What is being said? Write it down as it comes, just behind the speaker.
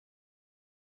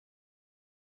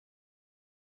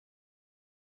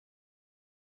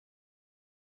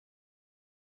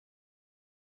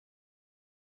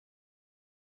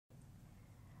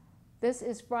This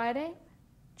is Friday,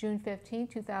 June 15,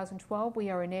 2012. We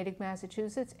are in Natick,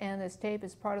 Massachusetts, and this tape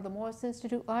is part of the Morse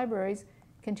Institute Library's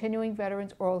Continuing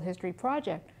Veterans Oral History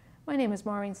Project. My name is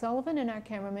Maureen Sullivan, and our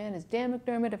cameraman is Dan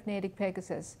McDermott of Natick,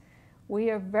 Pegasus.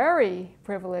 We are very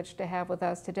privileged to have with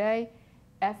us today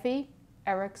Effie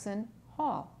Erickson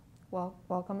Hall. Well,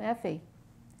 welcome, Effie.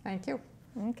 Thank you.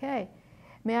 Okay.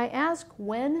 May I ask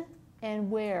when and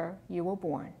where you were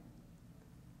born?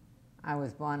 I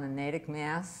was born in Natick,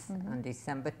 Mass. On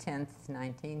December 10th,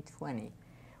 1920.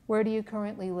 Where do you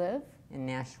currently live? In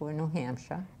Nashua, New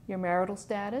Hampshire. Your marital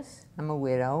status? I'm a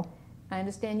widow. I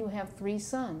understand you have 3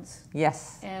 sons.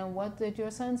 Yes. And what did your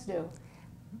sons do?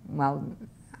 Well,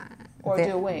 or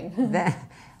doing?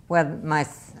 Well, my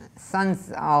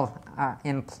sons all are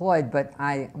employed, but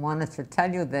I wanted to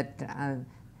tell you that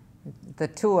the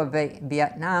 2 are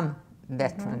Vietnam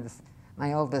veterans.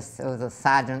 My oldest was a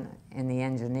sergeant in the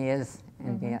engineers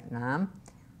in Vietnam.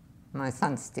 My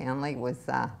son Stanley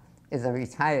is a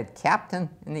retired captain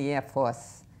in the Air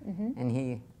Force, and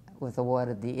he was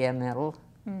awarded the Air Medal.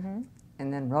 And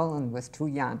then Roland was too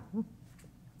young.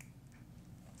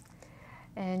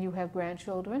 And you have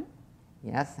grandchildren?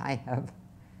 Yes, I have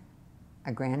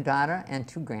a granddaughter and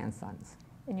 2 grandsons.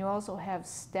 And you also have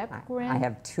step-grandsons? I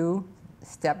have 2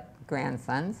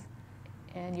 step-grandsons.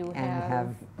 And you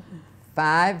have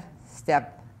 5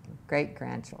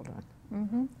 step-great-grandchildren.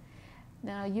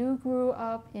 Now, you grew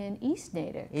up in East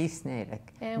Natick. East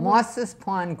Natick. And Mosses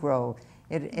Pond Grove.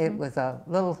 It was a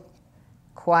little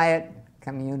quiet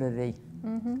community.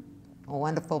 A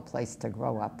wonderful place to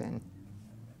grow up in.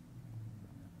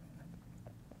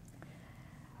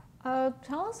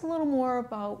 Tell us a little more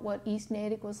about what East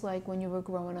Natick was like when you were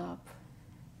growing up.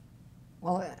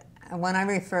 Well, when I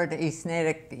refer to East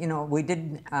Natick, you know, we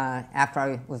did, after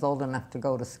I was old enough to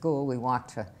go to school, we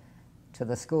walked to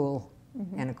the school.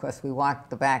 And of course, we walked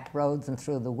the back roads and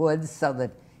through the woods so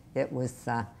that it was,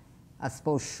 I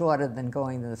suppose, shorter than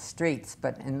going to the streets.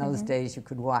 But in those days, you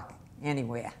could walk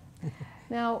anywhere.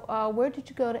 Now, where did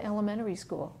you go to elementary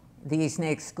school? The East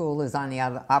Natick School is on the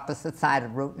opposite side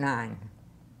of Route 9.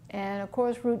 And of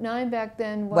course, Route 9 back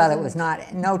then wasn't... Well, it was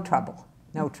no trouble.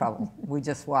 No trouble. We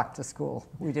just walked to school.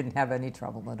 We didn't have any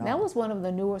trouble at all. That was one of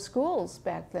the newer schools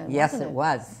back then, yes, wasn't it? It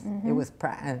was. It was.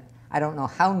 I don't know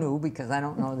how new because I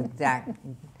don't know the exact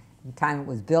time it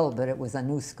was built, but it was a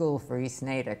new school for East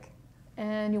Natick.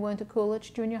 And you went to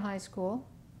Coolidge Junior High School.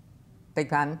 Beg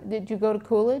pardon? Did you go to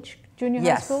Coolidge Junior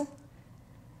High School?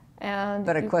 And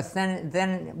but of course,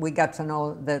 then we got to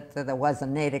know that there was a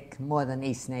Natick more than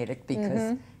East Natick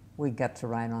because we got to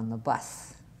ride on the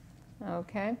bus.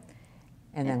 Okay.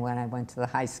 And then when I went to the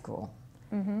high school.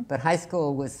 But high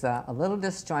school was a little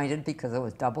disjointed because it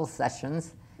was double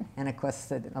sessions. And of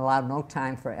course, it allowed no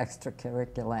time for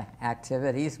extracurricular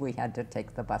activities. We had to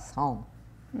take the bus home.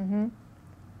 And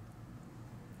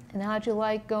how'd you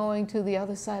like going to the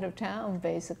other side of town,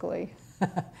 basically?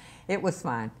 It was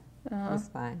fine. It was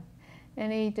fine.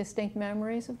 Any distinct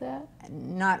memories of that?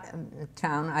 Not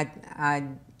town. I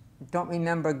don't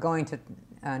remember going to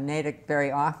Natick very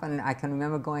often. I can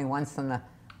remember going once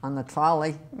on the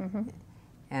trolley,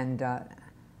 and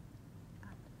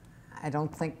I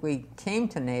don't think we came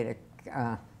to Natick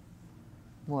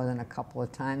more than a couple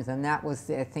of times, and that was,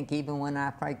 I think, even when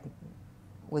I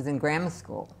was in grammar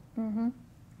school.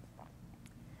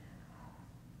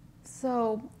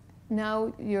 So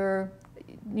now you're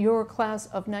a class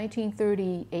of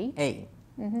 1938?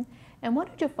 And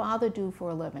what did your father do for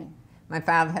a living? My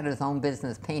father had his own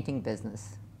business, painting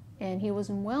business. And he was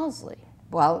in Wellesley?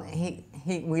 Well,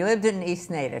 we lived in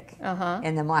East Natick,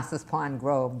 in the Mosses Pond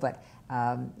Grove, but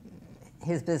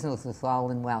his business was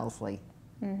all in Wellesley.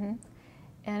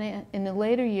 And in the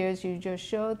later years, you just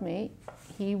showed me,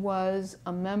 he was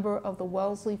a member of the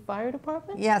Wellesley Fire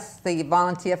Department? Yes, the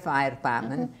volunteer fire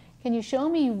department. Can you show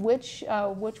me which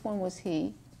one was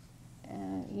he?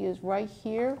 He is right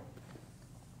here.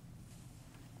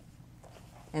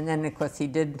 And then, of course, he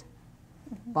did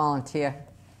volunteer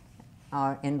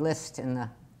or enlist in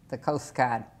the Coast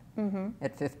Guard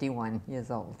at 51 years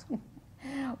old.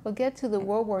 We'll get to the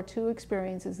World War II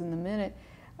experiences in a minute.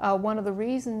 One of the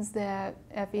reasons that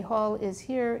Effie Hall is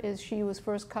here is she was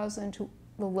first cousin to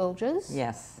the Liljas.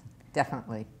 Yes,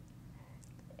 definitely.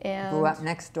 And grew up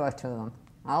next door to them,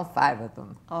 all 5 of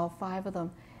them. All 5 of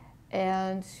them.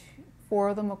 And 4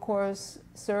 of them, of course,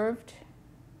 served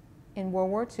in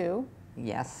World War II.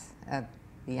 Yes,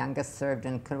 the youngest served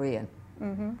in Korea,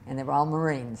 and they were all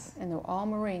Marines. And they were all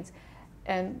Marines.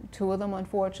 And 2 of them,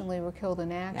 unfortunately, were killed in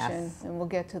action, and we'll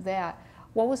get to that.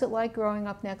 What was it like growing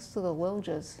up next to the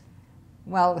Liljas?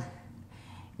 Well,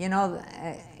 you know,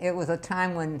 it was a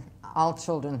time when all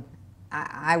children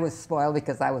I was spoiled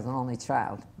because I was an only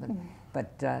child,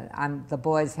 but the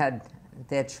boys had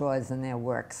their chores and their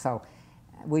work, so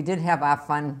we did have our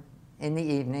fun in the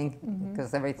evening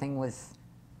because everything was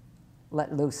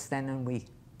let loose then, and we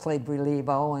played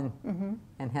Relevo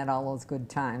and had all those good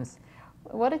times.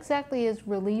 What exactly is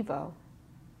Relevo?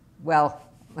 Well,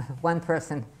 one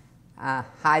person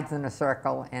hides in a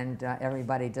circle and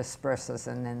everybody disperses,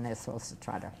 and then they're supposed to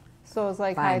try to So it's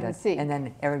like find hide it. and seek. And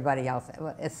then everybody else,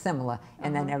 well, it's similar,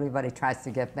 and then everybody tries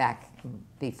to get back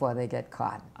before they get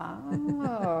caught.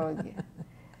 Oh, yeah.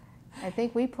 I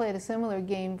think we played a similar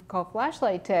game called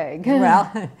flashlight tag.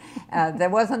 Well, there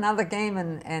was another game,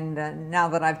 and now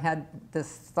that I've had this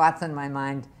thoughts in my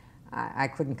mind, I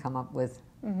couldn't come up with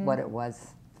what it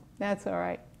was. That's all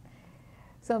right.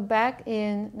 So back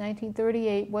in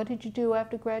 1938, what did you do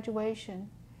after graduation?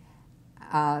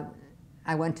 I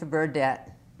went to Burdett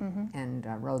and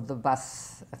rode the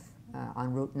bus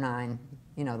on Route 9,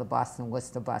 you know, the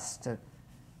Boston-Worcester bus to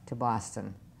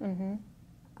Boston.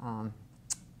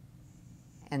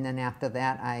 And then after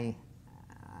that, I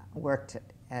worked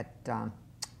at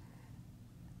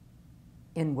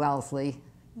in Wellesley,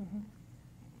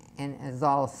 and it was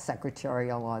all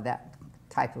secretarial or that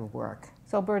type of work.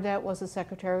 So Burdett was a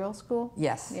secretarial school?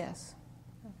 Yes. Yes.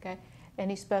 Okay.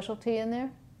 Any specialty in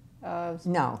there?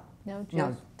 No. No, just?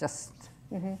 No, just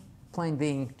plain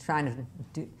being, trying to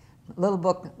do little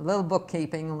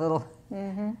bookkeeping, a little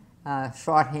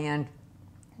shorthand.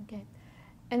 Okay.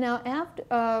 And now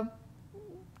after,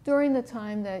 during the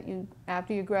time that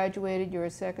after you graduated, you were a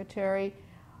secretary,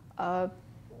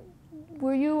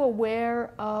 were you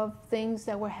aware of things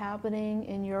that were happening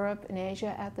in Europe and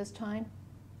Asia at this time?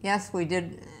 Yes, we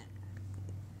did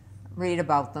read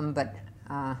about them, but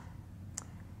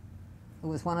it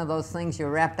was one of those things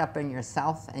you're wrapped up in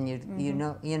yourself, and you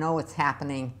know it's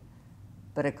happening,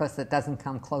 but of course it doesn't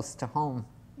come close to home.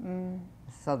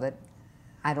 So that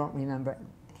I don't remember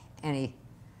any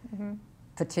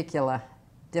particular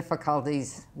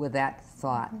difficulties with that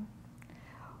thought.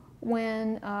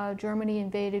 When Germany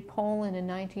invaded Poland in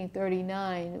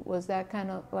 1939, was that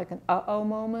kind of like an uh-oh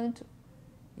moment?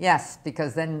 Yes,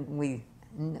 because then we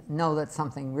know that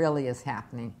something really is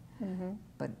happening.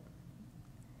 But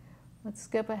let's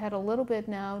skip ahead a little bit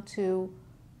now to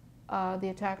the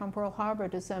attack on Pearl Harbor,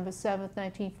 December 7th,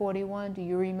 1941. Do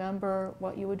you remember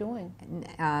what you were doing?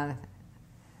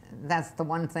 That's the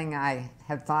one thing I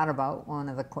have thought about, one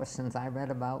of the questions I read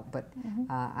about, but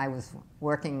I was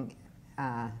working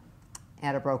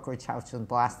at a brokerage house in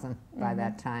Boston by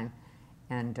that time,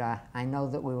 and I know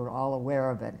that we were all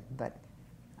aware of it, but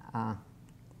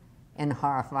and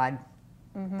horrified,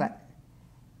 but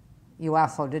you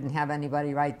also didn't have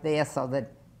anybody right there, so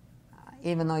that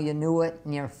even though you knew it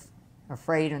and you're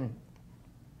afraid and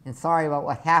sorry about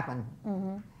what happened,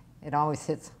 it always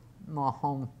hits more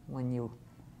home when you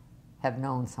have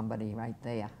known somebody right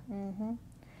there.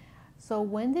 So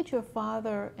when did your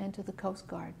father enter the Coast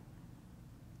Guard?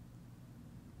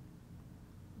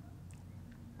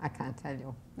 I can't tell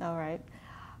you. All right.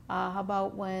 How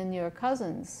about when your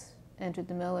cousins entered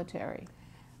the military?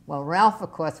 Well, Ralph,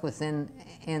 of course, was in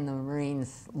the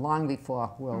Marines long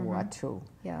before World War II.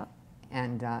 Yeah.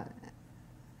 And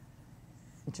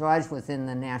George was in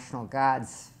the National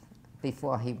Guards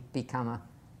before he became a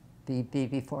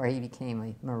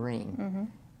Marine.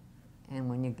 And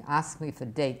when you ask me for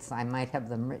dates, I might have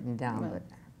them written down. But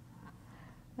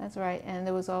that's right. And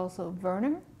there was also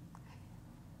Werner?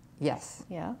 Yes.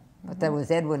 Yeah. But there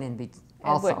was Edwin in between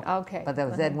also. Edwin, okay. But there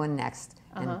was Edwin next,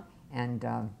 and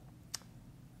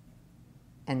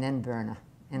then Werner.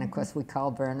 And of course we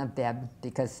called Werner Beb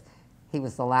because he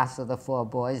was the last of the 4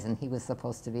 boys, and he was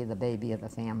supposed to be the baby of the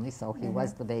family, so he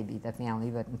was the baby of the family,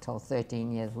 but until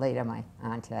 13 years later my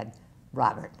aunt had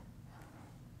Robert.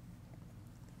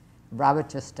 Robert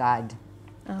just died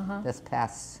this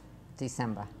past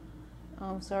December. Oh,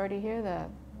 I'm sorry to hear that.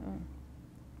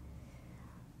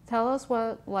 Tell us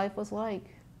what life was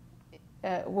like.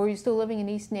 Were you still living in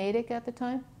East Natick at the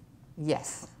time?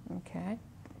 Yes. Okay.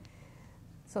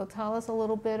 So tell us a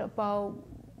little bit about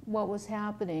what was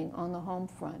happening on the home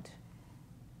front.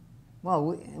 Well,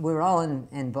 we were all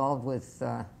involved with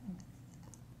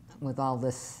all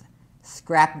this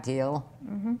scrap deal.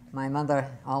 My mother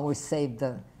always saved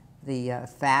the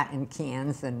fat in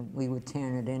cans, and we would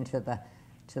turn it into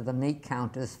the meat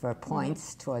counters for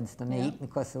points towards the meat,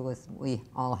 because we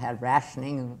all had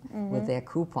rationing with their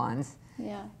coupons.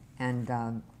 Yeah.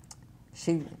 And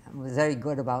she was very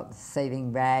good about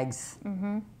saving rags.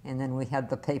 And then we had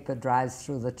the paper drives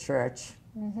through the church.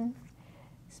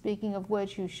 Speaking of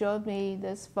which, you showed me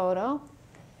this photo.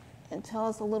 And tell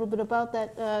us a little bit about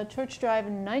that church drive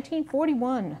in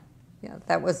 1941. Yeah,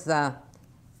 that was a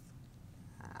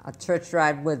church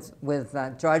drive with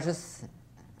George's,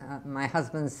 my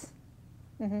husband's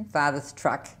father's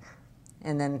truck,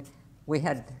 and then we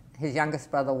had his youngest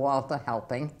brother Walter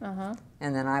helping,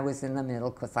 and then I was in the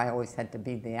middle because I always had to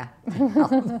be there to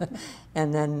help.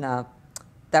 And then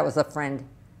that was a friend,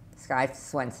 Sky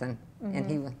Swenson, and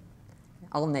he was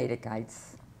all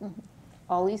Natickites.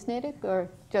 All East Natick or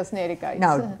just Natickites?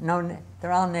 No,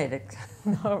 they're all Natick.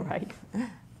 All right.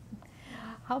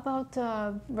 How about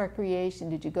recreation?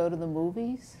 Did you go to the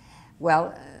movies?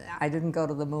 Well, I didn't go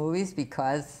to the movies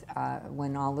because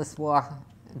when all this war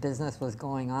business was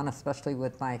going on, especially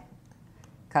with my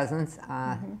cousins,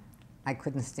 I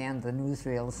couldn't stand the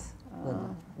newsreels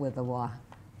with the war.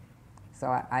 So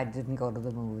I didn't go to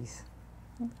the movies.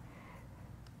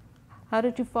 How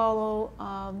did you follow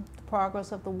the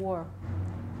progress of the war?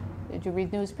 Did you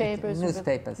read newspapers?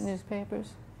 Newspapers. Newspapers.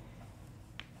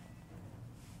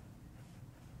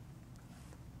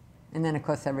 And then, of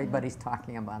course, everybody's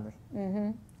talking about it.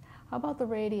 How about the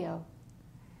radio?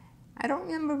 I don't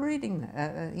remember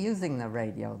using the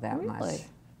radio that much. Really?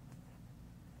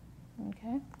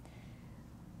 Okay.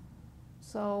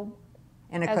 So.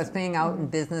 And of course, being out in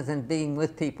business and being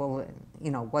with people,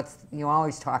 you know, you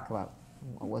always talk about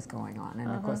what was going on,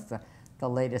 and of course, the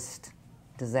latest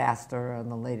disaster and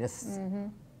the latest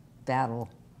battle.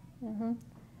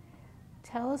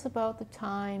 Tell us about the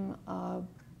time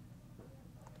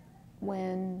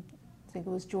when I think it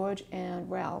was George and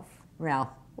Ralph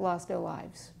lost their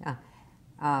lives.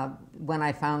 Yeah. When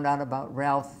I found out about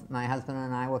Ralph, my husband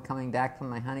and I were coming back from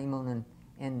my honeymoon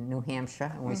in New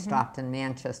Hampshire, and we stopped in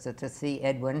Manchester to see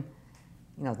Edwin,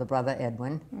 you know, the brother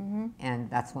Edwin, and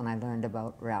that's when I learned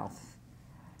about Ralph.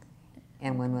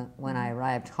 And when I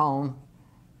arrived home,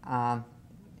 and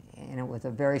it was a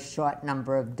very short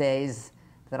number of days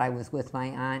that I was with my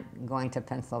aunt going to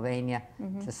Pennsylvania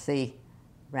to see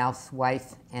Ralph's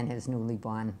wife and his newly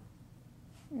born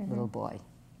little boy,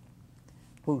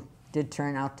 who did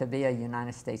turn out to be a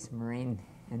United States Marine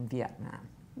in Vietnam.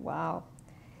 Wow.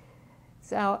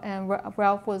 So, and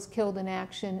Ralph was killed in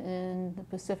action in the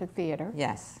Pacific Theater.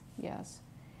 Yes. Yes.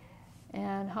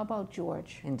 And how about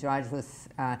George? And George was,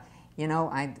 you know,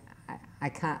 I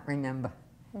can't remember.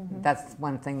 That's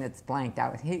one thing that's blanked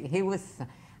out. He was,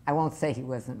 I won't say he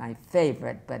wasn't my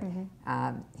favorite, but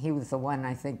he was the one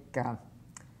I think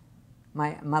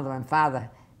my mother and father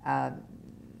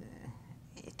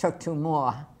took to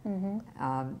more,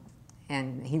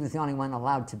 and he was the only one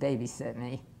allowed to babysit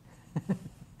me.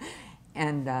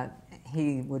 And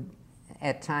he would,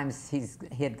 at times, he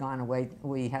had gone away.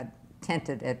 We had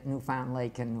tented at Newfound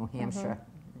Lake in New Hampshire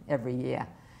every year,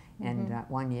 and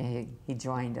one year he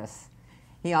joined us.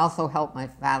 He also helped my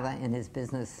father in his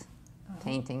business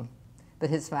painting, but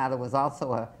his father was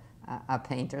also a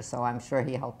painter, so I'm sure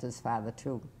he helped his father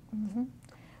too.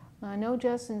 I know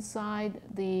just inside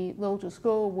the Liljas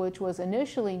School, which was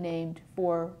initially named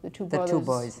for the two brothers. The two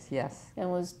boys, yes. And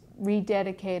was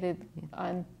rededicated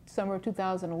on summer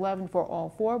 2011 for all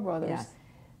four brothers. Yes.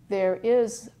 There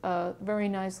is a very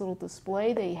nice little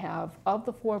display they have of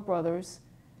the four brothers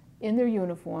in their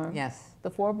uniform. Yes. The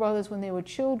four brothers when they were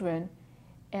children,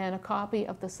 and a copy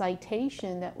of the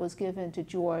citation that was given to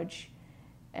George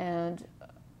and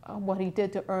what he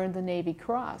did to earn the Navy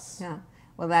Cross. Yeah.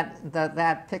 Well,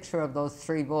 that picture of those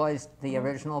three boys, the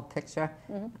original picture,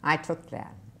 I took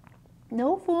that.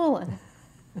 No fooling.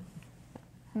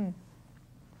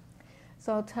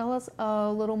 So tell us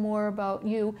a little more about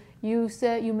you. You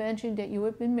mentioned that you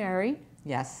had been married.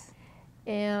 Yes.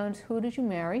 And who did you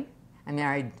marry? I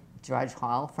married George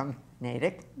Hall from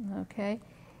Natick. Okay.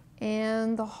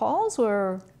 And the Halls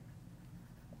were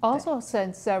also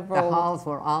sent several. The Halls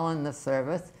were all in the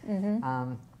service.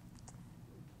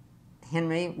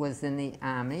 Henry was in the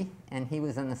Army, and he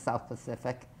was in the South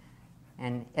Pacific.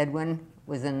 And Edwin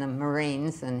was in the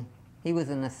Marines, and he was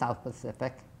in the South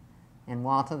Pacific. And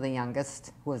Walter, the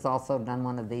youngest, who has also done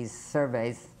one of these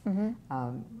surveys,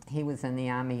 he was in the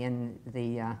Army in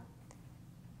the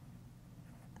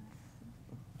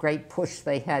great push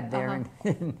they had there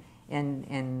in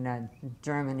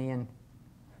Germany. And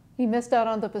he missed out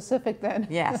on the Pacific then.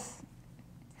 Yes.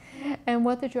 And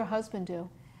what did your husband do?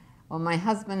 Well, my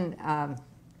husband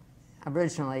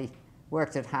originally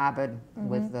worked at Harvard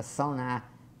with the sonar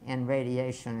and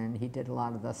radiation, and he did a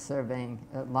lot of the surveying,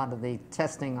 a lot of the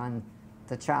testing on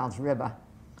the Charles River.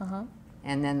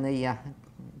 And then the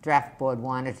draft board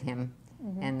wanted him,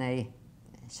 and they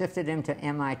shifted him to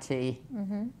MIT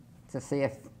to see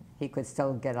if he could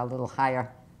still get a little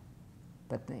higher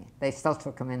but they still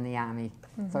took him in the Army.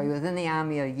 So he was in the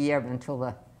Army a year until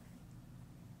the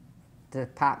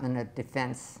Department of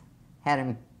Defense had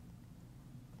him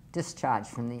discharged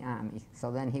from the Army.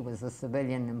 So then he was a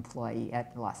civilian employee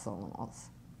at Los Alamos.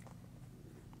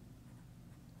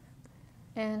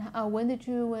 And when did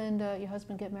you and your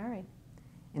husband get married?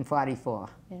 In 44.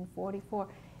 In 44.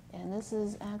 And this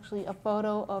is actually a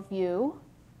photo of you.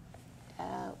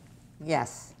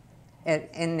 Yes,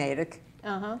 in Natick.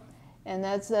 Uh-huh. And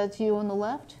that's you on the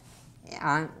left?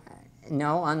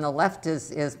 No, on the left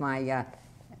is my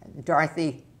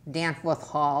Dorothy Danforth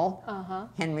Hall,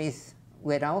 Henry's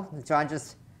widow,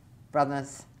 George's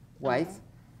brother's wife.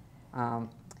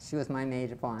 She was my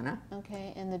maid of honor.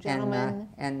 Okay, and the gentleman?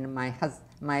 And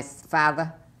my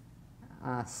father,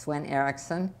 Swen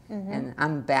Erickson, and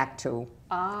I'm back too.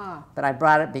 Ah. But I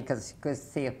brought it because you could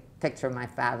see a picture of my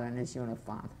father in his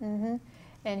uniform.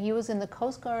 And he was in the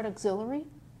Coast Guard Auxiliary?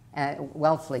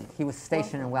 Wellfleet. He was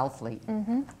stationed in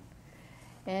Wellfleet.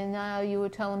 And now you were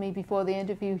telling me before the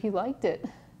interview he liked it.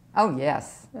 Oh,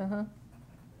 yes.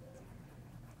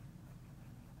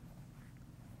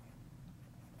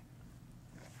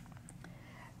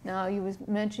 Now, you was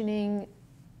mentioning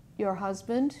your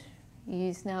husband.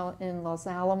 He's now in Los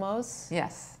Alamos.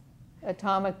 Yes.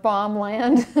 Atomic bomb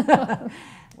land.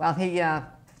 Well, he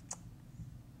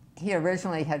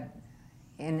originally had,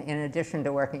 in addition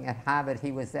to working at Harvard,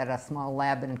 he was at a small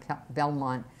lab in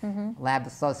Belmont, Lab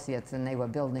Associates, and they were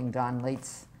building Don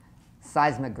Leit's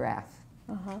seismograph.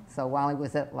 So while he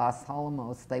was at Los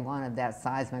Alamos, they wanted that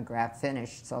seismograph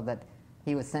finished so that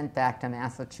he was sent back to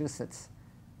Massachusetts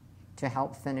to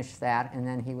help finish that, and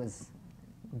then he was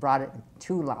brought it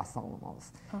to Los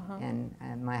Alamos.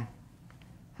 And my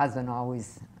husband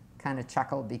always kind of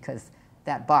chuckled because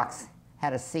that box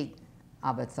had a seat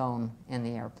of its own in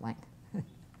the airplane.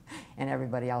 And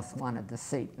everybody else wanted the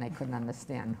seat, and they couldn't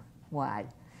understand why.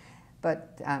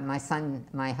 But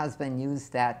my husband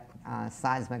used that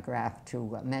seismograph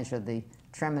to measure the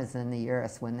tremors in the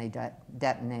earth when they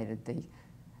detonated the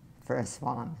first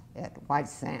bomb at White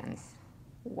Sands.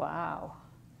 Wow.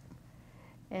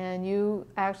 And you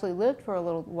actually lived for a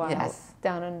little while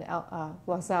down in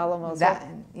Los Alamos.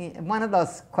 One of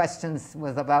those questions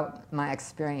was about my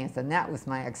experience, and that was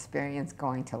my experience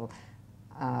going to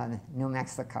New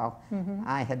Mexico.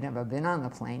 I had never been on the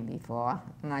plane before,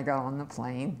 and I got on the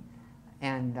plane,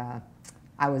 and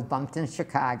I was bumped in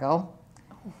Chicago,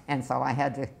 and so I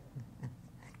had to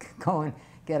go and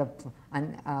get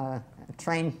a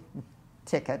train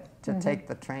ticket to take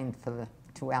the train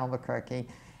to Albuquerque.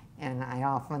 And I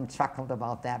often chuckled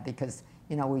about that because,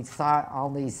 you know, we saw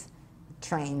all these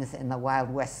trains in the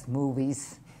Wild West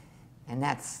movies, and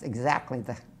that's exactly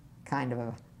the kind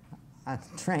of a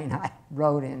train I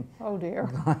rode in. Oh, dear.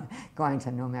 Going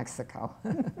to New Mexico.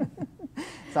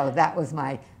 So that was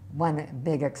my one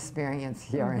big experience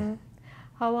here.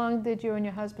 How long did you and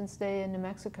your husband stay in New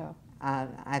Mexico?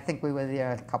 I think we were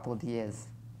there a couple of years.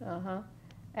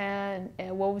 And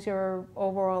what was your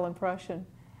overall impression?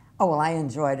 Oh, well, I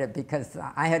enjoyed it because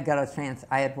I had got a chance.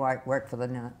 I had worked for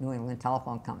the New England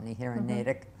Telephone Company here in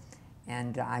Natick,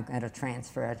 and I got a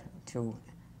transfer to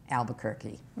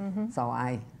Albuquerque. So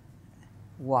I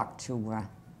walked to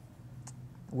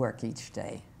work each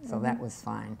day, so that was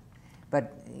fine.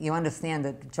 But you understand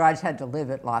that George had to live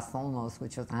at Los Alamos,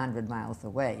 which was 100 miles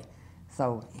away,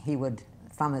 so he would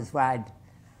thumb his ride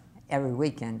every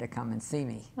weekend to come and see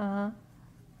me. And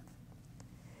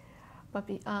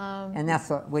that's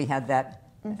what we had, that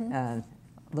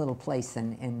little place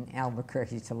in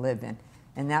Albuquerque to live in,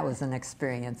 and that was an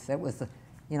experience. It was,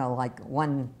 you know, like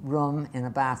one room and a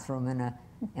bathroom and a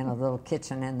little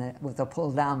kitchen, and with a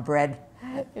pull-down bread.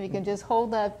 If you can just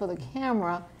hold that for the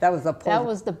camera. That was that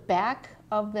was the back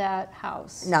of that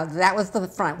house. No, that was the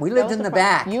front. We lived in the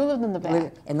back. You lived in the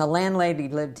back. And the landlady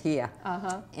lived here.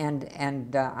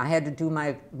 And I had to do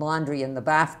my laundry in the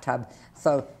bathtub,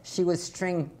 so she would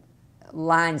string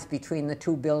lines between the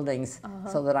two buildings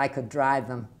so that I could drive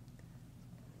them.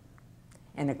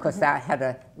 And of course that had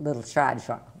a little charge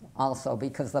also,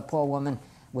 because the poor woman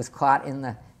was caught in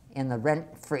the rent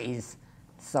freeze,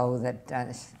 so that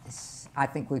I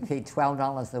think we paid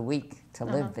 $12 a week to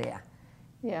live there.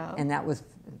 Yeah. And that was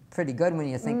pretty good when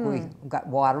you think we got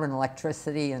water and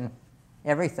electricity and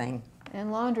everything.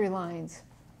 And laundry lines.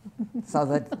 So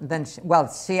that then,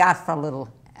 she asked for a little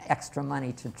extra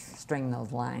money to string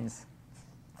those lines.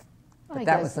 But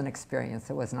that was an experience.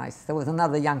 It was nice. There was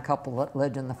another young couple that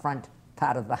lived in the front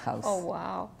part of the house. Oh,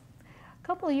 wow. A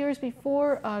couple of years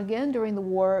before, again, during the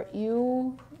war,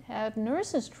 you had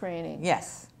nurses training.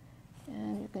 Yes.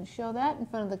 And you can show that in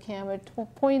front of the camera to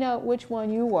point out which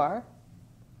one you are.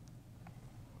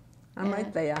 I'm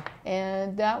right there.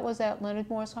 And that was at Leonard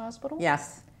Morris Hospital?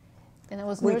 Yes. And that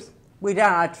was We did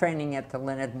our training at the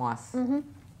Leonard Morris.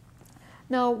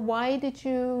 Now, why did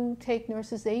you take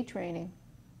nurse's aide training?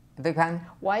 Big pardon?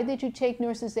 Why did you take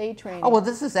nurse's aide training? Oh, well,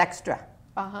 this is extra.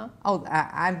 Uh-huh. Oh,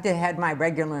 I had my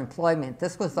regular employment.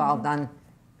 This was all done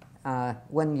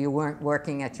when you weren't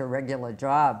working at your regular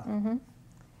job.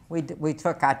 We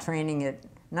took our training at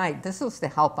night. This was to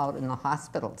help out in the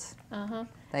hospitals.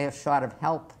 They are short of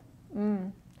help.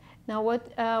 Now,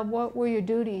 what were your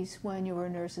duties when you were a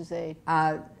nurse's aide?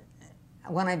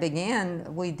 When I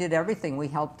began, we did everything. We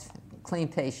helped clean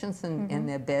patients in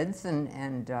their beds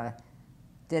and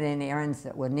did any errands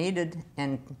that were needed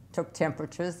and took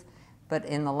temperatures. But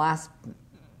in the last,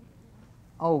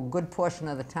 good portion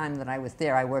of the time that I was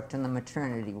there, I worked in the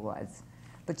maternity wards.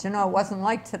 But you know, it wasn't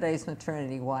like today's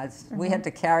maternity wards. We had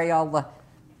to carry all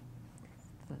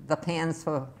the pans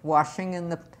for washing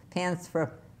and the pans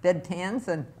for bed pans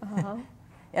and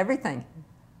everything.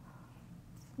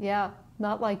 Yeah,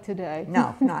 not like today.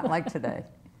 No, not like today.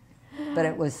 But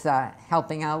it was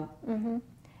helping out.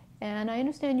 And I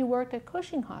understand you worked at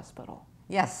Cushing Hospital.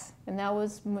 Yes. And that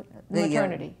was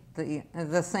maternity.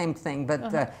 The same thing,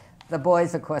 but the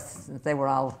boys, of course, they were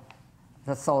all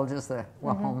the soldiers that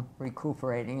were home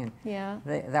recuperating, and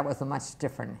that was a much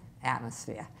different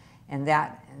atmosphere. And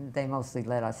that they mostly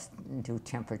let us do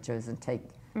temperatures and take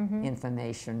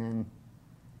information, and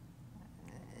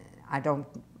I don't,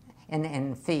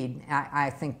 and feed. I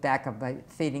think back about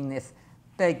feeding this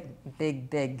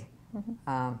big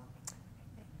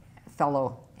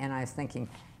fellow, and I was thinking,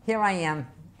 here I am,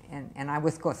 and I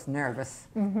was, of course, nervous,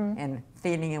 and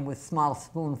feeding him with small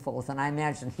spoonfuls, and I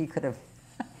imagine he could have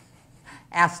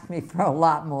asked me for a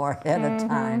lot more at a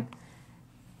time.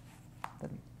 But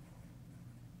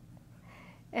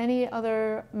any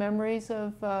other memories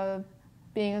of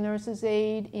being a nurse's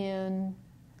aide in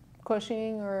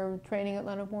Cushing or training at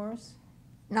Leonard Morris?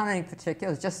 Not any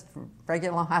particular, just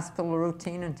regular hospital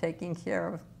routine and taking care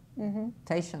of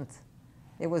patients.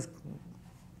 It was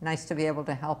nice to be able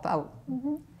to help out.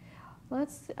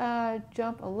 Let's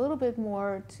jump a little bit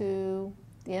more to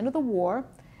the end of the war.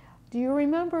 Do you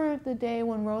remember the day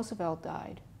when Roosevelt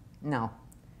died? No.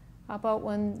 How about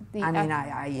when the...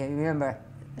 I remember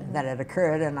that it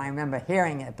occurred, and I remember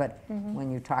hearing it, but when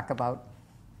you talk about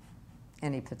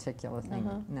any particular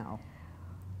thing, no.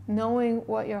 Knowing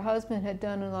what your husband had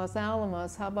done in Los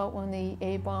Alamos, how about when the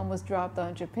A-bomb was dropped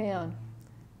on Japan?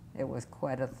 It was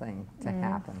quite a thing to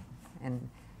happen, and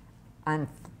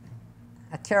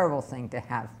a terrible thing to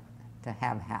have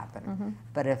happen.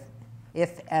 But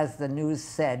if, as the news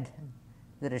said,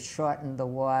 that it shortened the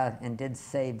war and did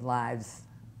save lives,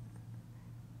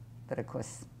 but of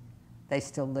course, they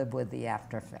still live with the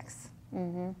after effects.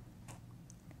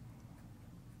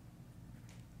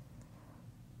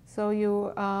 So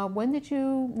you, when did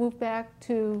you move back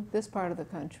to this part of the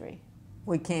country?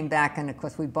 We came back, and of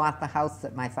course, we bought the house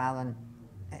that my father,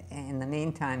 in the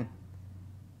meantime,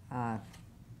 I've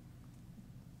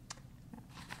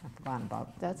forgotten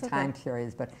about time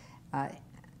periods, but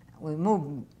we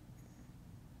moved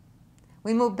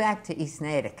back to East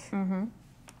Natick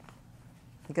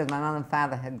because my mother and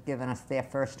father had given us their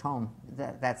first home,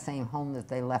 that same home that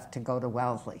they left to go to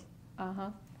Wellesley.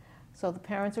 So the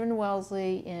parents are in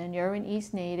Wellesley, and you're in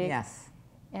East Natick. Yes.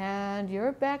 And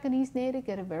you're back in East Natick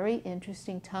at a very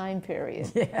interesting time period.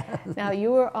 Yes. Now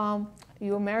you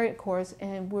were married, of course,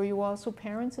 and were you also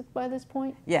parents by this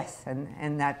point? Yes,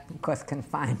 and that, of course,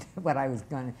 confined what I was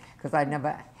going to, because I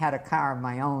never had a car of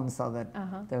my own, so that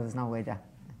there was no way to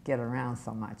get around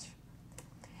so much.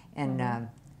 And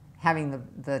having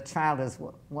the child is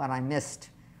what I missed.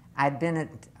 I'd been at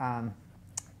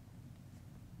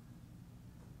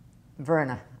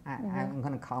Verna. I'm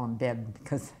going to call him Deb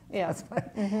because that's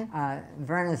what,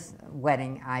 Verna's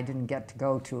wedding I didn't get to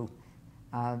go to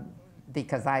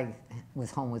because I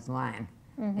was home with mine.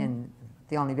 And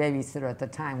the only babysitter at the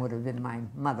time would have been my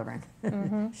mother,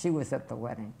 and she was at the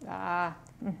wedding.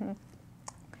 My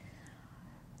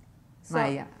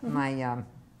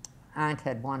aunt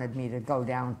had wanted me to go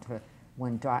down to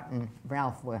when Dot and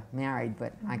Ralph were married,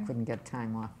 but I couldn't get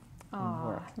time off from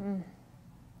work.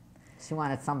 She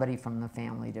wanted somebody from the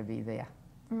family to be there.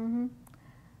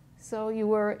 So you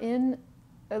were in,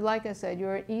 like I said, you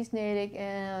were in East Natick,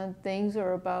 and things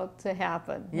are about to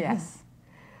happen. Yes.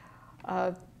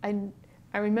 I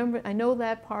remember, I know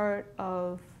that part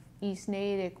of East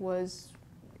Natick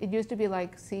it used to be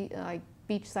like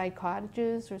beachside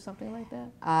cottages or something like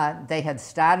that? They had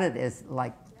started as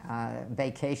like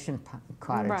vacation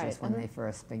cottages when they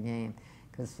first began.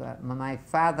 Because my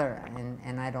father,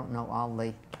 and I don't know all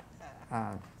the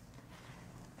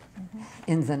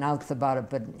ins and outs about it,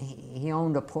 but he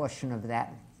owned a portion of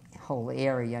that whole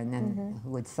area, and then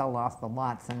would sell off the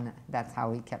lots, and that's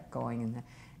how he kept going, and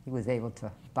he was able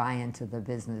to buy into the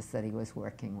business that he was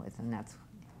working with, and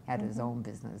had his own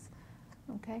business.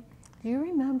 Okay. Do you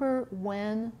remember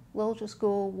when Liljas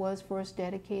School was first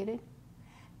dedicated?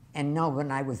 And no,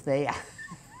 when I was there.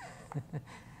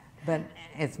 But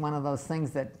it's one of those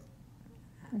things that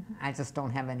I just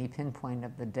don't have any pinpoint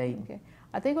of the date. Okay.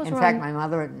 I think it was In around, fact,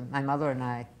 my mother and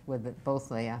I were both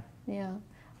there. yeah,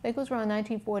 I think it was around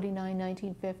 1949,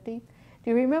 1950. Do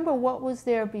you remember what was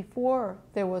there before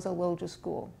there was a Liljas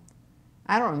School?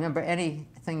 I don't remember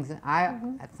anything. I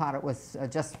thought it was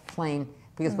just plain,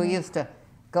 because we used to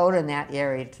go to that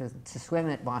area to swim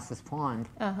at Boss's Pond,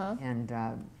 and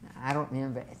I don't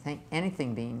remember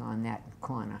anything being on that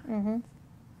corner. And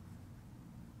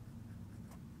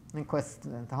of course,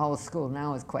 the whole school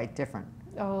now is quite different.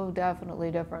 Oh,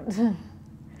 definitely different.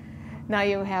 Now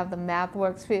you have the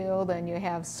MathWorks field, and you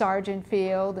have Sargent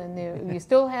Field, and you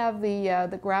still have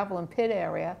the gravel and pit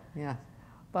area. Yeah.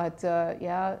 But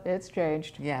yeah, it's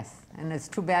changed. Yes, and it's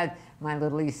too bad my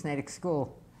little East Natick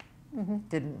school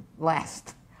didn't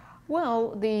last.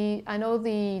 Well, I know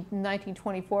the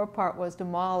 1924 part was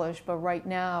demolished, but right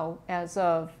now, as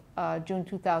of June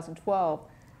 2012,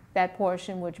 that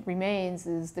portion which remains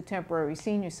is the temporary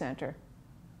senior center.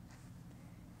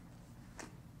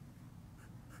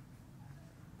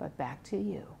 But back to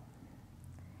you.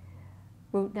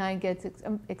 Route 9 gets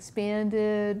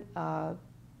expanded.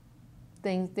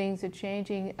 Things are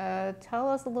changing. Tell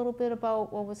us a little bit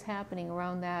about what was happening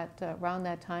around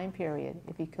that time period,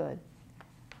 if you could.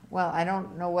 Well, I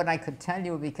don't know what I could tell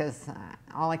you, because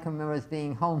all I can remember is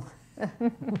being home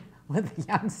with a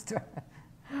youngster.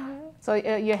 So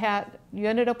you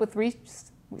ended up with three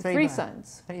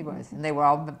sons. 3 boys, and they were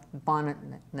all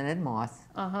born in Moss.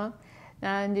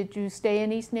 And did you stay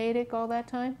in East Natick all that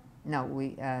time? No,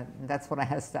 that's what I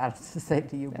had started to say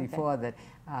to you before, that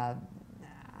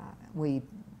we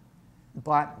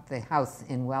bought the house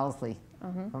in Wellesley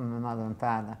from my mother and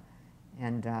father,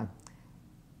 and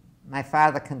my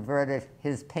father converted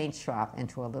his paint shop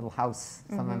into a little house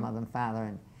for my mother and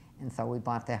father, and so we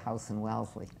bought their house in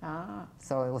Wellesley.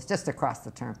 So it was just across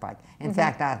the turnpike. In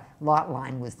fact, our lot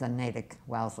line was the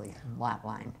Natick-Wellesley lot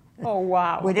line. Oh,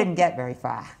 wow. We didn't get very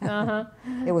far.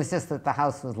 It was just that the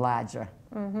house was larger.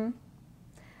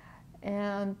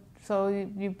 And so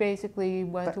you basically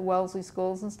went to Wellesley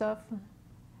schools and stuff?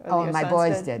 Oh, my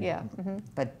boys did. Yeah.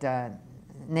 But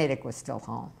Natick was still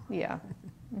home. Yeah.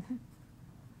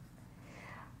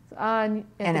 And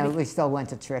we still went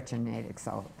to church in Natick,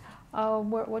 so.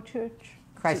 What church?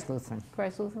 Christ Lutheran.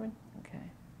 Christ Lutheran?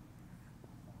 Okay.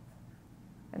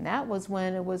 And that was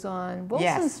when it was on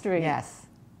Wilson Street. Yes.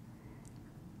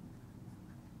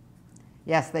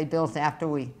 Yes, they built after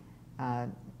we, I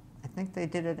think they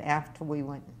did it after we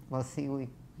went, well, see, we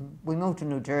moved to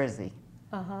New Jersey.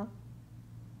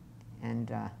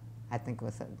 And I think it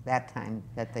was at that time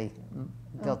that they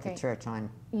built the church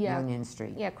on Union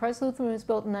Street. Yeah, Christ Lutheran was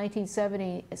built in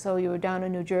 1970, so you were down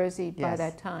in New Jersey by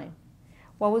that time.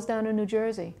 What was down in New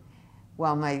Jersey?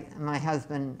 Well, my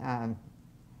husband, my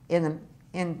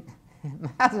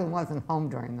husband wasn't home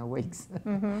during the weeks.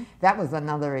 That was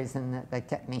another reason that they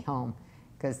kept me home,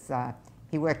 because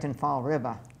he worked in Fall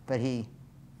River, but he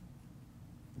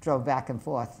drove back and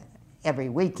forth every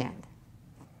weekend.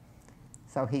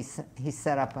 So he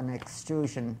set up an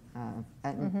extrusion,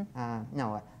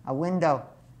 a window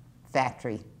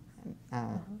factory,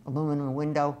 aluminum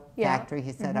window factory.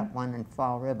 He set up one in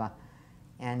Fall River,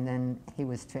 and then he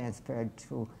was transferred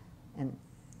to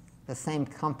the same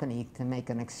company to make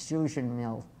an extrusion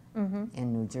mill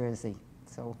in New Jersey.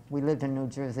 So we lived in New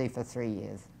Jersey for 3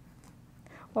 years.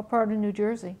 What part of New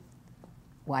Jersey?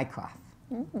 Wyckoff,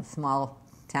 a small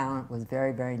town. It was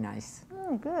very, very nice.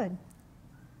 Oh, good.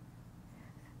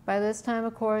 By this time,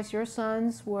 of course, your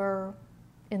sons were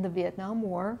in the Vietnam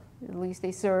War. At least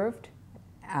they served.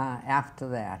 After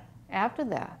that. After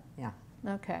that? Yeah.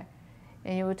 Okay.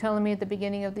 And you were telling me at the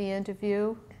beginning of the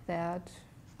interview that,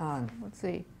 let's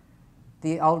see.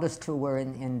 The oldest two were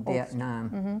in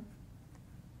Vietnam.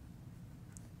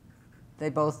 They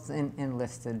both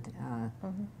enlisted.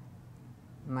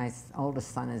 My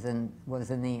oldest son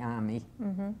was in the Army,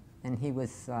 and he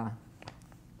was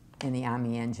in the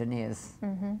Army Engineers.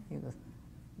 He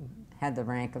had the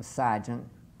rank of sergeant,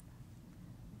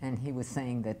 and he was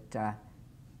saying that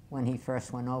when he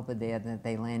first went over there, that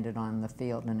they landed on the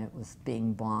field and it was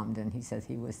being bombed, and he says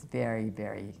he was very,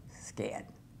 very scared.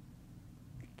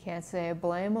 Can't say I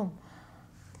blame him.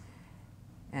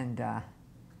 And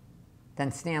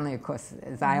then Stanley, of course,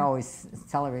 as I always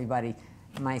tell everybody,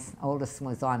 my oldest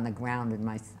was on the ground and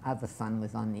my other son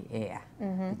was on the air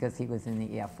because he was in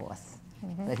the Air Force.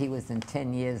 But he was in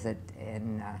 10 years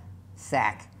in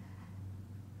SAC.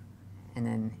 And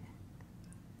then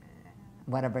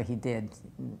whatever he did,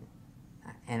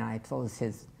 and I suppose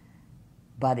his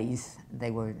buddies,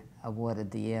 they were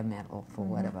awarded the Air Medal for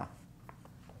whatever.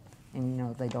 And you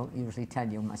know, they don't usually tell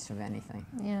you much of anything.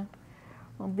 Yeah.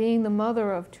 Well, being the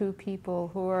mother of two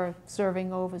people who are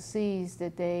serving overseas,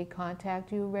 did they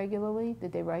contact you regularly?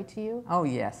 Did they write to you? Oh,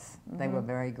 yes. They were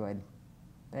very good.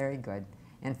 Very good.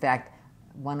 In fact,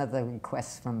 one of the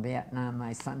requests from Vietnam,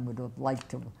 my son would have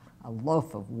liked a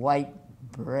loaf of white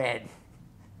bread.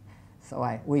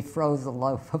 So we froze a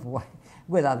loaf of white,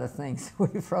 with other things.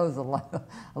 We froze a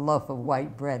loaf of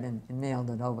white bread and mailed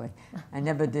it over. I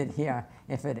never did hear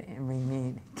if it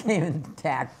came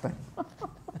intact,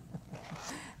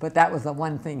 but that was the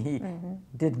one thing he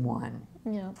did want.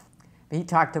 Yeah. He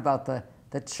talked about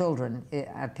the children.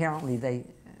 Apparently,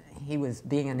 he was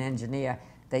being an engineer.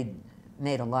 They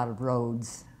made a lot of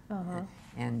roads,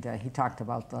 and he talked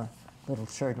about the little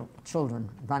children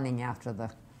running after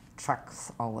the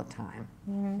trucks all the time,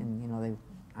 and you know, they,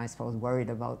 I suppose, worried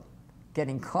about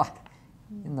getting caught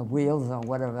in the wheels or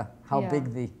whatever, how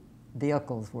big the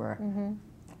vehicles were.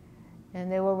 And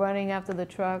they were running after the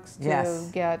trucks to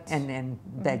get... and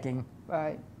begging.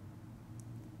 Right.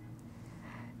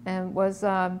 And was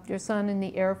your son in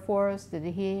the Air Force? Did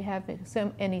he have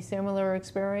any similar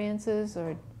experiences?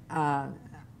 Or?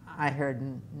 I heard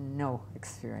no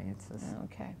experiences.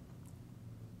 Okay.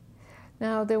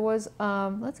 Now there was,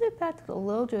 let's get back to the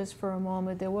Liljas for a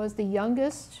moment. There was the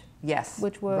youngest. Yes,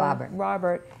 which was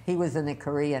Robert. He was in the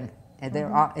Korean, and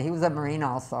he was a Marine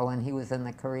also, and he was in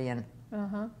the Korean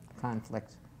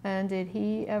conflict. And did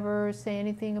he ever say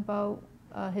anything about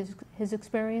his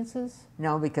experiences?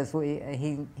 No, because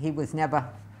he was never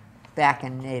back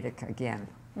in Natick again.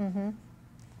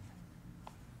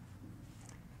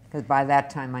 Because by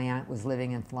that time my aunt was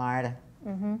living in Florida.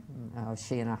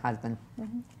 She and her husband.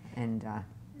 And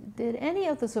did any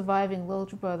of the surviving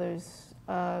Lilja brothers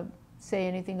say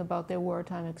anything about their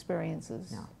wartime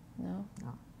experiences? No. No?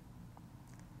 No.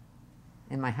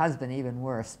 And my husband even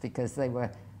worse, because they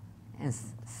were in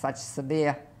such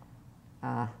severe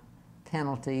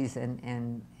penalties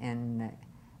and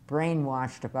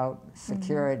brainwashed about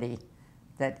security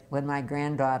that when my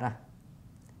granddaughter,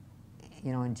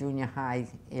 you know, in junior high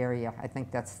area, I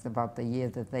think that's about the year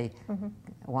that they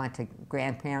want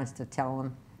grandparents to tell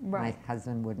them. Right. My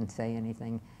husband wouldn't say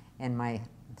anything, and my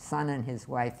son and his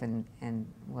wife and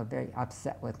were very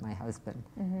upset with my husband.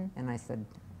 And I said,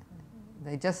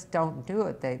 they just don't do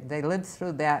it. They live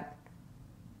through that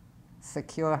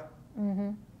secure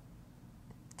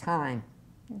time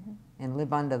and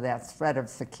live under that threat of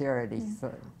security.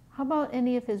 So, how about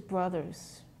any of his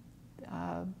brothers?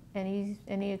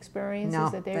 Any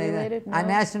experiences that they related? No? I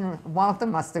imagine Walter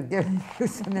must have given you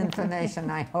some information,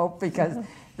 I hope, because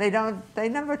they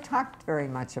never talked very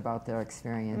much about their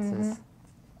experiences.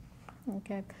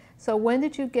 Okay. So when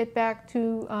did you get back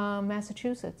to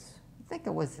Massachusetts? I think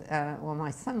it was, well,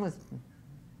 my son was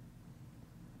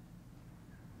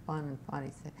born in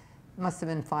 46. It must have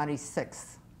been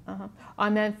 46. I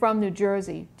meant from New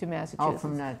Jersey to Massachusetts. Oh,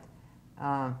 from that.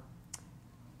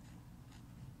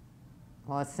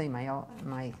 Well, let's see,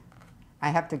 I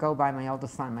have to go by my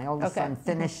oldest son. My oldest son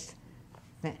finished,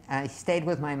 I stayed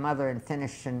with my mother and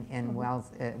finished in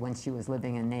Wells when she was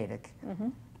living in Natick.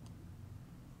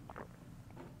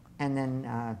 And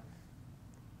then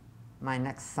my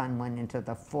next son went into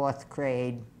the 4th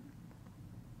grade.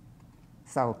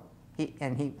 So he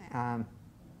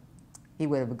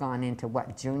would have gone into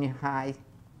what, junior high?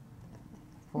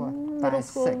 4, 5,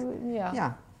 6. Yeah.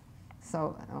 Yeah.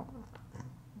 So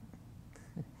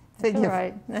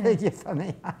figure for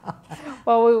me.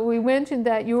 Well, we mentioned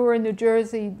that you were in New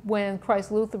Jersey when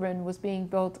Christ Lutheran was being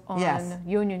built on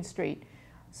Union Street.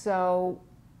 So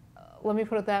let me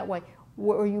put it that way.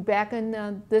 Were you back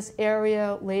in this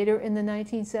area later in the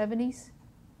 1970s?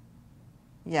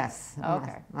 Yes.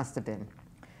 Okay. Must have been.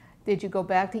 Did you go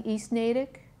back to East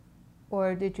Natick,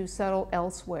 or did you settle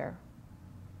elsewhere?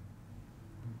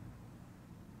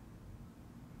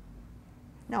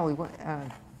 No, we went.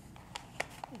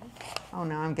 Oh,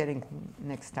 no, I'm getting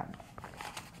mixed up.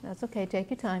 That's okay. Take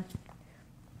your time.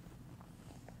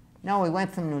 No, we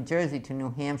went from New Jersey to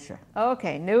New Hampshire.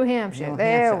 Okay, New Hampshire.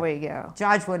 There we go.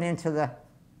 George went into the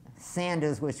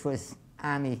Sanders, which was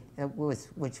Army,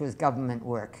 which was government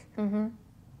work in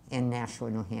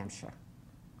Nashua, New Hampshire.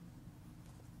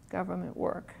 Government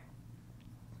work.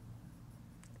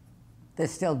 They're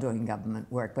still doing government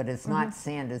work, but it's not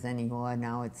Sanders anymore.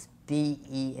 Now it's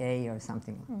DEA or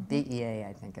something. DEA,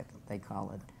 I think they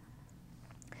call it.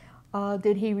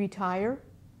 Did he retire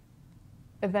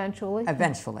eventually?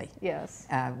 Eventually. Yes.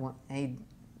 He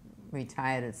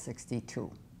retired at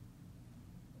 62,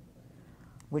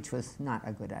 which was not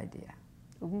a good idea.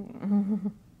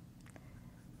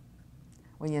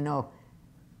 Well, you know,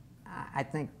 I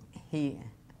think he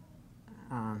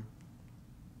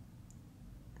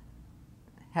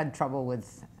had trouble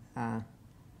with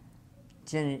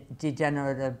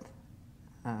degenerative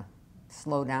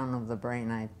slowdown of the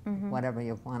brain, whatever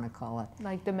you want to call it.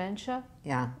 Like dementia?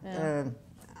 Yeah,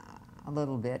 a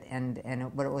little bit,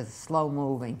 but it was slow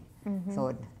moving. So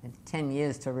it 10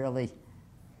 years to really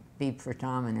be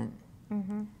predominant.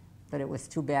 But it was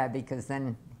too bad because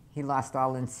then he lost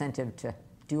all incentive to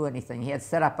do anything. He had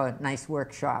set up a nice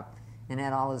workshop and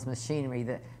had all his machinery.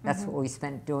 That's what we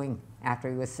spent doing after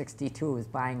he was 62, was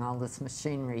buying all this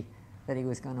machinery that he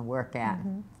was going to work at.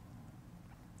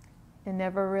 It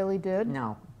never really did?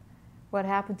 No. What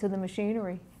happened to the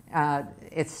machinery?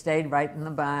 It stayed right in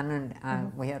the barn,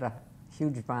 and we had a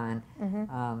huge barn.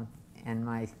 And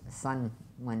my son,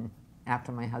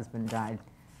 after my husband died,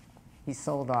 he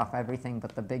sold off everything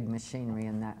but the big machinery,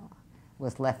 and that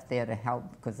was left there to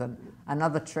help because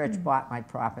another church bought my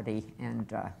property,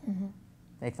 and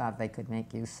they thought they could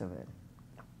make use of it.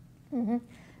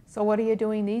 So what are you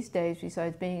doing these days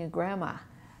besides being a grandma?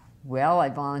 Well, I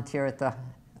volunteer at the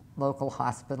local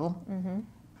hospital,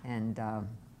 and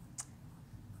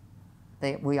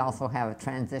we also have a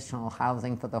transitional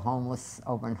housing for the homeless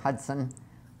over in Hudson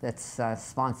that's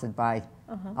sponsored by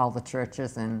all the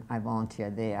churches, and I volunteer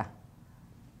there.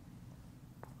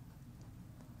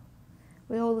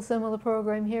 We hold a similar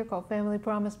program here called Family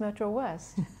Promise Metro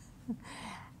West.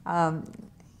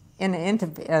 In the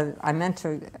interview, I meant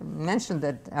to mention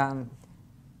that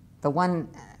the one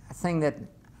thing that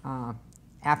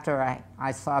after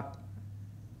I saw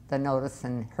the notice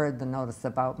and heard the notice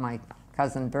about my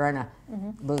cousin Berna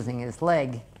losing his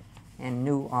leg and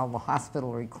knew all the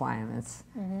hospital requirements,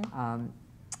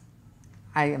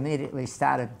 I immediately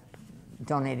started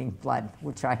donating blood,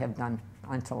 which I have done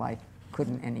until I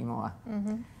couldn't anymore.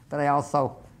 But I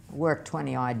also worked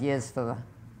 20-odd years for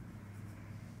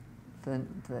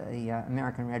the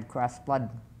American Red Cross blood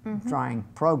drawing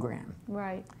program.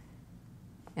 Right.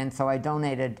 And so I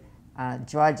donated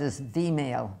George's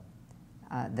V-mail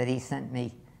that he sent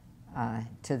me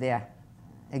to their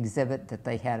exhibit that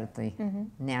they had at the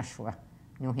Nashua,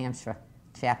 New Hampshire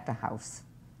chapter house.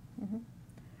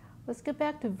 Let's get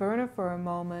back to Werner for a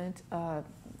moment. Of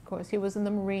course, he was in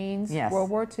the Marines, Yes. World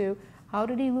War II. How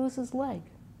did he lose his leg?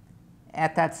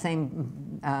 At that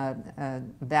same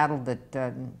battle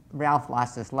that Ralph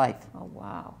lost his life. Oh,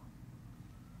 wow.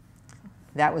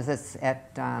 That was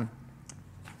at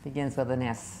begins with an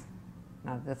S.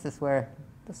 Now this is where...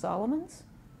 The Solomons?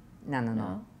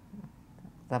 No.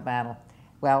 The battle.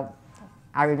 Well,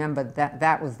 I remember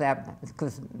that was that,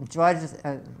 because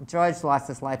George lost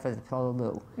his life as a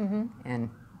Pellew. And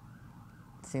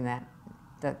see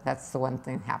that's the one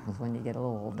thing that happens when you get a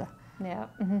little older. Yeah.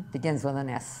 Begins with an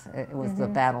S. It was the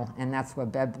battle, and that's where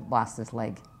Beb lost his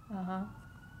leg.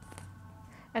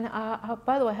 And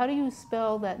by the way, how do you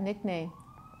spell that nickname?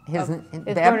 It's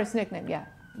Werner's nickname, yeah.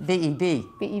 B-E-B.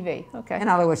 B-E-V, okay. In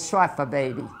other words, short for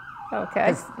baby.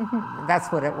 Okay. That's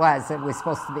what it was. It was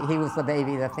supposed to be, he was the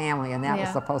baby of the family, and that was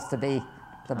Yeah. supposed to be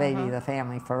the baby of the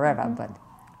family forever. But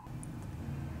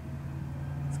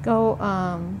Let's go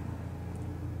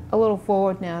a little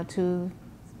forward now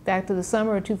back to the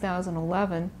summer of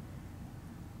 2011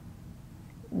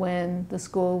 when the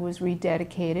school was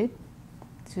rededicated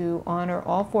to honor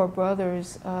all four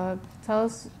brothers. Tell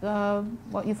us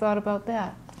what you thought about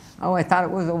that. oh, I thought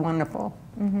it was a wonderful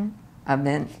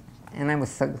event, and I was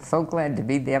so glad to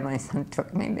be there. My son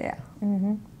took me there,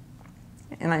 and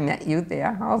I met you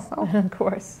there also. Of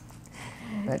course.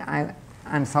 But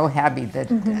I'm so happy that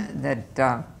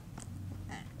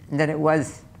that it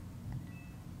was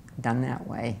done that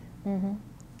way, and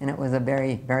it was a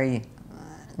very, very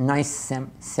nice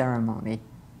ceremony.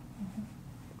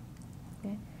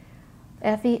 Okay.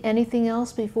 Effie, anything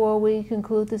else before we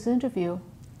conclude this interview?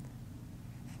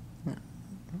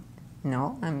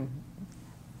 No,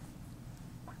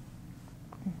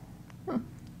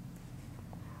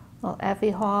 Well,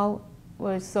 Effie Hall,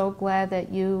 we're so glad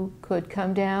that you could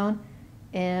come down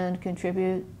and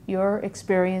contribute your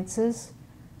experiences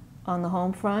on the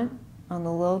Homefront, on the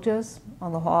Liljas,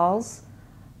 on the halls,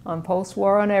 on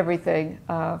post-war, on everything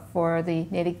for the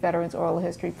Natick Veterans Oral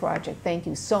History Project. Thank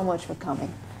you so much for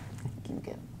coming. Thank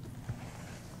you.